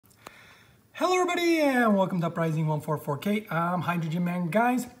Hello everybody and welcome to Uprising 144K. I'm Hydrogen Man,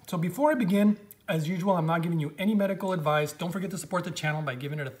 guys. So before I begin, as usual, I'm not giving you any medical advice. Don't forget to support the channel by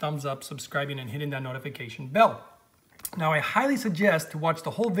giving it a thumbs up, subscribing, and hitting that notification bell. Now, I highly suggest to watch the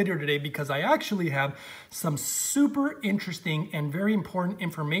whole video today because I actually have some super interesting and very important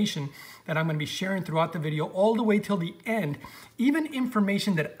information that I'm going to be sharing throughout the video all the way till the end, even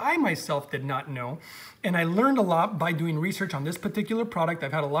information that I myself did not know. And I learned a lot by doing research on this particular product.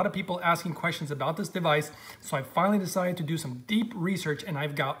 I've had a lot of people asking questions about this device, so I finally decided to do some deep research and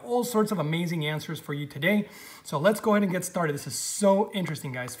I've got all sorts of amazing answers for you today. So let's go ahead and get started. This is so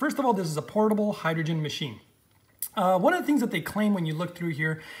interesting, guys. First of all, this is a portable hydrogen machine. One of the things that they claim when you look through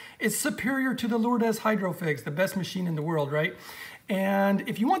here is superior to the Lourdes Hydrofix, the best machine in the world, right? And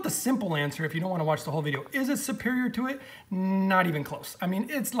if you want the simple answer, if you don't want to watch the whole video, is it superior to it? Not even close. I mean,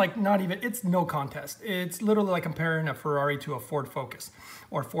 it's like not even, it's no contest. It's literally like comparing a Ferrari to a Ford Focus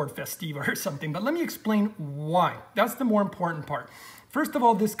or Ford Festiva or something. But let me explain why. That's the more important part. First of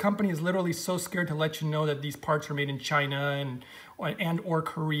all, this company is literally so scared to let you know that these parts are made in China and or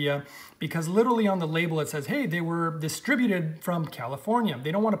Korea, because literally on the label it says, hey, they were distributed from California.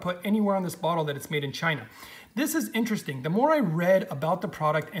 They don't want to put anywhere on this bottle that it's made in China. This is interesting. The more I read about the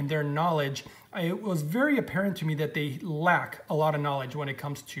product and their knowledge, it was very apparent to me that they lack a lot of knowledge when it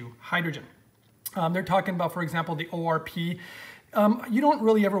comes to hydrogen. They're talking about, for example, the ORP. You don't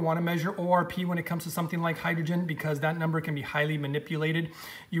really ever want to measure ORP when it comes to something like hydrogen because that number can be highly manipulated.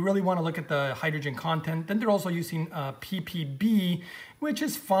 You really want to look at the hydrogen content. Then they're also using ppb, which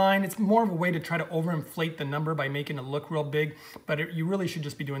is fine. It's more of a way to try to overinflate the number by making it look real big, but you really should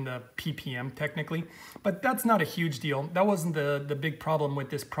just be doing the ppm technically. But that's not a huge deal. That wasn't the big problem with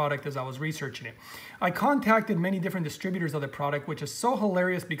this product as I was researching it. I contacted many different distributors of the product, which is so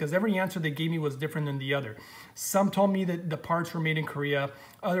hilarious because every answer they gave me was different than the other. Some told me that the parts were made in Korea.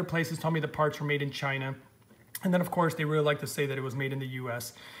 Other places told me the parts were made in China. And then of course they really like to say that it was made in the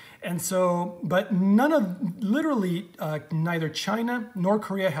US. And so, but neither China nor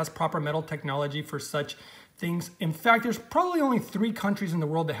Korea has proper metal technology for such things. In fact, there's probably only 3 countries in the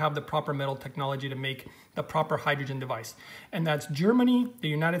world that have the proper metal technology to make the proper hydrogen device. And that's Germany, the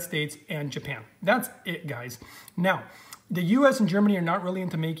United States, and Japan. That's it, guys. Now, the US and Germany are not really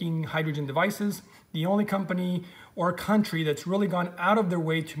into making hydrogen devices. The only company or country that's really gone out of their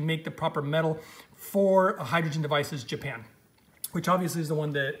way to make the proper metal for a hydrogen device is Japan, which obviously is the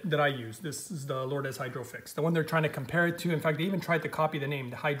one that I use. This is the Lourdes Hydrofix, the one they're trying to compare it to. In fact, they even tried to copy the name,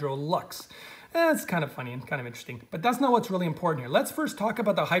 the Hydrolux. It's kind of funny and kind of interesting, but that's not what's really important here. Let's first talk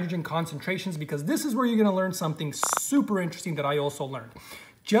about the hydrogen concentrations because this is where you're gonna learn something super interesting that I also learned.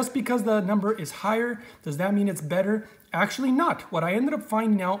 Just because the number is higher, does that mean it's better? Actually not. What I ended up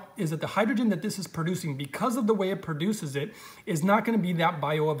finding out is that the hydrogen that this is producing, because of the way it produces it, is not going to be that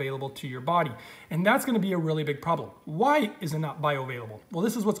bioavailable to your body. And that's going to be a really big problem. Why is it not bioavailable? Well,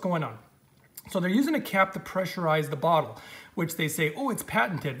 this is what's going on. So they're using a cap to pressurize the bottle, which they say, oh, it's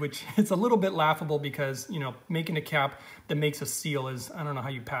patented, which it's a little bit laughable because, you know, making a cap that makes a seal is, I don't know how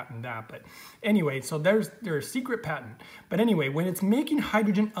you patent that. But anyway, so there's a secret patent. But anyway, when it's making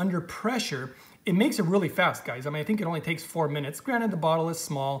hydrogen under pressure, it makes it really fast, guys. I mean, I think it only takes 4 minutes. Granted, the bottle is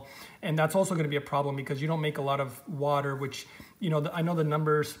small, and that's also going to be a problem because you don't make a lot of water, which, you know, I know the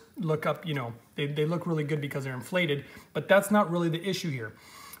numbers look up, you know, they look really good because they're inflated, but that's not really the issue here.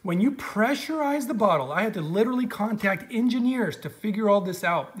 When you pressurize the bottle, I had to literally contact engineers to figure all this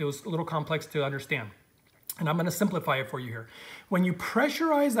out. It was a little complex to understand. And I'm going to simplify it for you here. When you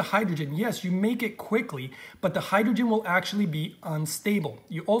pressurize the hydrogen, yes, you make it quickly, but the hydrogen will actually be unstable.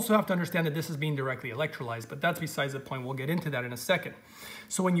 You also have to understand that this is being directly electrolyzed, but that's besides the point. We'll get into that in a second.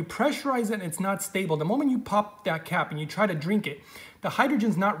 So when you pressurize it and it's not stable, the moment you pop that cap and you try to drink it, the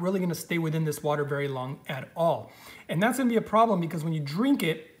hydrogen's not really going to stay within this water very long at all. And that's going to be a problem because when you drink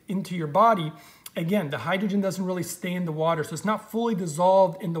it into your body, again, the hydrogen doesn't really stay in the water, so it's not fully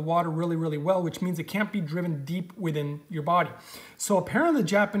dissolved in the water really well, which means it can't be driven deep within your body. So apparently the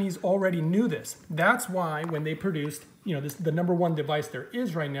Japanese already knew this. That's why when they produced, you know, the #1 device there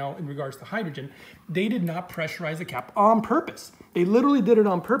is right now in regards to hydrogen, they did not pressurize the cap on purpose. They literally did it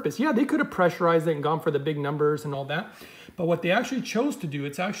on purpose. Yeah, they could have pressurized it and gone for the big numbers and all that, but what they actually chose to do,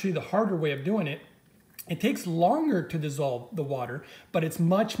 it's actually the harder way of doing it, It takes longer to dissolve the water, but it's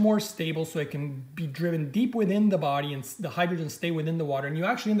much more stable, so it can be driven deep within the body and the hydrogen stay within the water, and you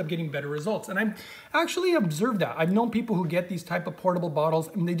actually end up getting better results. And I've actually observed that. I've known people who get these type of portable bottles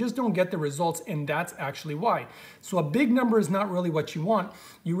and they just don't get the results, and that's actually why. So a big number is not really what you want.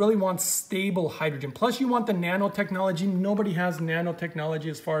 You really want stable hydrogen. Plus you want the nanotechnology. Nobody has nanotechnology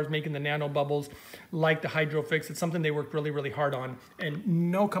as far as making the nano bubbles like the Hydrolux. It's something they worked really, really hard on, and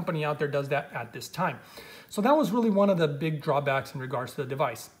no company out there does that at this time. So that was really one of the big drawbacks in regards to the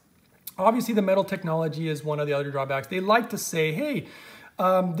device. Obviously, the metal technology is one of the other drawbacks. They like to say, hey,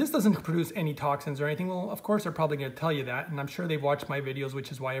 this doesn't produce any toxins or anything. Well, of course, they're probably going to tell you that, and I'm sure they've watched my videos,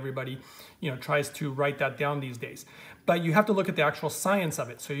 which is why everybody, tries to write that down these days. But you have to look at the actual science of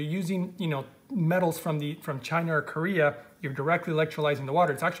it. So you're using, metals from China or Korea. You're directly electrolyzing the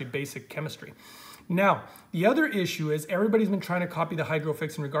water. It's actually basic chemistry. Now, the other issue is everybody's been trying to copy the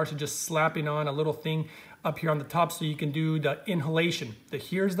Hydrolux in regards to just slapping on a little thing up here on the top so you can do the inhalation.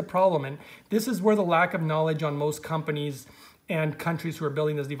 Here's the problem, and this is where the lack of knowledge on most companies and countries who are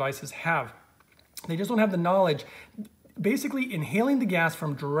building these devices have. They just don't have the knowledge. Basically, inhaling the gas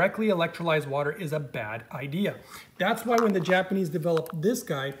from directly electrolyzed water is a bad idea. That's why when the Japanese developed this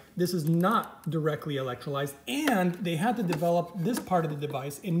guy, this is not directly electrolyzed, and they had to develop this part of the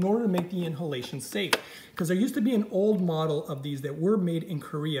device in order to make the inhalation safe. Because there used to be an old model of these that were made in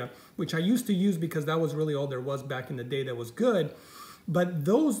Korea, which I used to use because that was really all there was back in the day that was good. But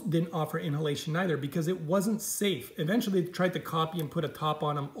those didn't offer inhalation either because it wasn't safe. Eventually they tried to copy and put a top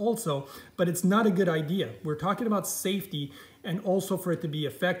on them also, but it's not a good idea. We're talking about safety and also for it to be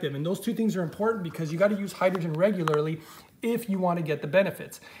effective. And those two things are important because you got to use hydrogen regularly if you want to get the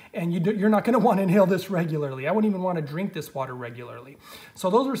benefits. And you're not going to want to inhale this regularly. I wouldn't even want to drink this water regularly. So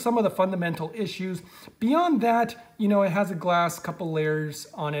those are some of the fundamental issues. Beyond that, it has a glass, couple layers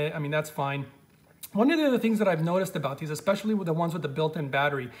on it. I mean, that's fine. One of the other things that I've noticed about these, especially with the ones with the built-in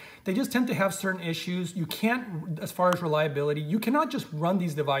battery, they just tend to have certain issues. You can't, as far as reliability, you cannot just run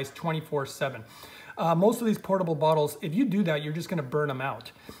these devices 24/7. Most of these portable bottles, if you do that, you're just going to burn them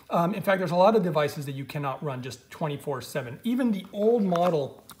out. In fact, there's a lot of devices that you cannot run just 24/7. Even the old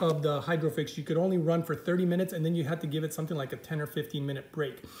model of the Hydrolux, you could only run for 30 minutes, and then you had to give it something like a 10 or 15-minute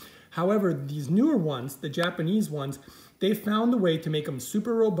break. However, these newer ones, the Japanese ones, they found a way to make them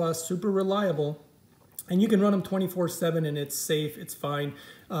super robust, super reliable, and you can run them 24/7 and it's safe, it's fine,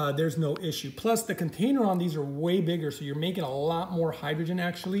 there's no issue. Plus the container on these are way bigger, so you're making a lot more hydrogen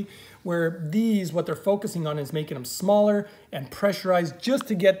actually, where these, what they're focusing on is making them smaller and pressurized just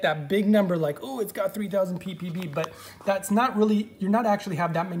to get that big number like, oh, it's got 3,000 ppb, but that's not really, you're not actually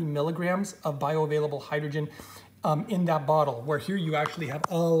have that many milligrams of bioavailable hydrogen in that bottle, where here you actually have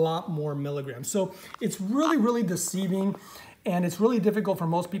a lot more milligrams. So it's really, really deceiving. And it's really difficult for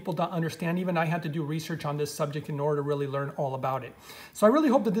most people to understand. Even I had to do research on this subject in order to really learn all about it. So I really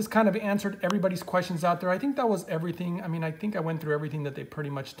hope that this kind of answered everybody's questions out there. I think that was everything. I mean, I think I went through everything that they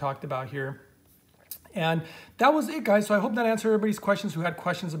pretty much talked about here. And that was it, guys. So I hope that answered everybody's questions who had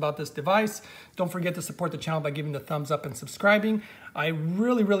questions about this device. Don't forget to support the channel by giving the thumbs up and subscribing. I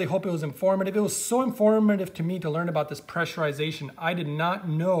really, really hope it was informative. It was so informative to me to learn about this pressurization. I did not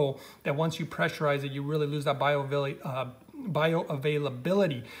know that once you pressurize it, you really lose that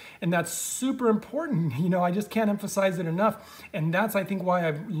bioavailability, and that's super important. I just can't emphasize it enough, and that's, I think, why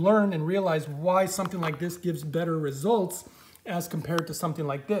I've learned and realized why something like this gives better results as compared to something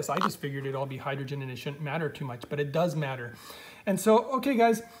like this. I just figured it'd all be hydrogen and it shouldn't matter too much, but it does matter. And so, okay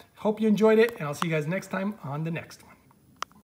guys, hope you enjoyed it, and I'll see you guys next time on the next one.